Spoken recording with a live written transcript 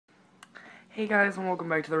Hey guys, and welcome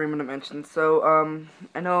back to the Rainbow Dimension. So,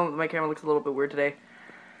 I know my camera looks a little bit weird today.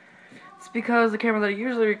 It's because the camera that I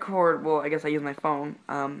usually record, well, I guess I use my phone,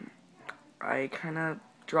 I kind of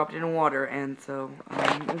dropped it in water, and so,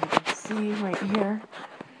 as you can see right here,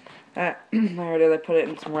 I put it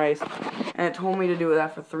in some rice, and it told me to do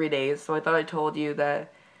that for 3 days, so I thought I told you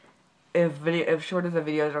that if short of the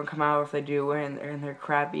videos don't come out, or if they do, and they're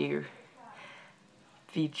crappy, or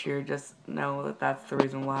feature, just know that that's the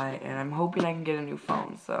reason why, and I'm hoping I can get a new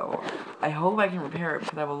phone, so I hope I can repair it,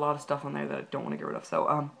 because I have a lot of stuff on there that I don't want to get rid of.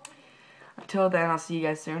 So until then, I'll see you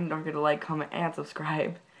guys soon. Don't forget to like, comment, and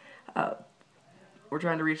subscribe. We're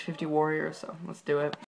trying to reach 50 warriors, so let's do it.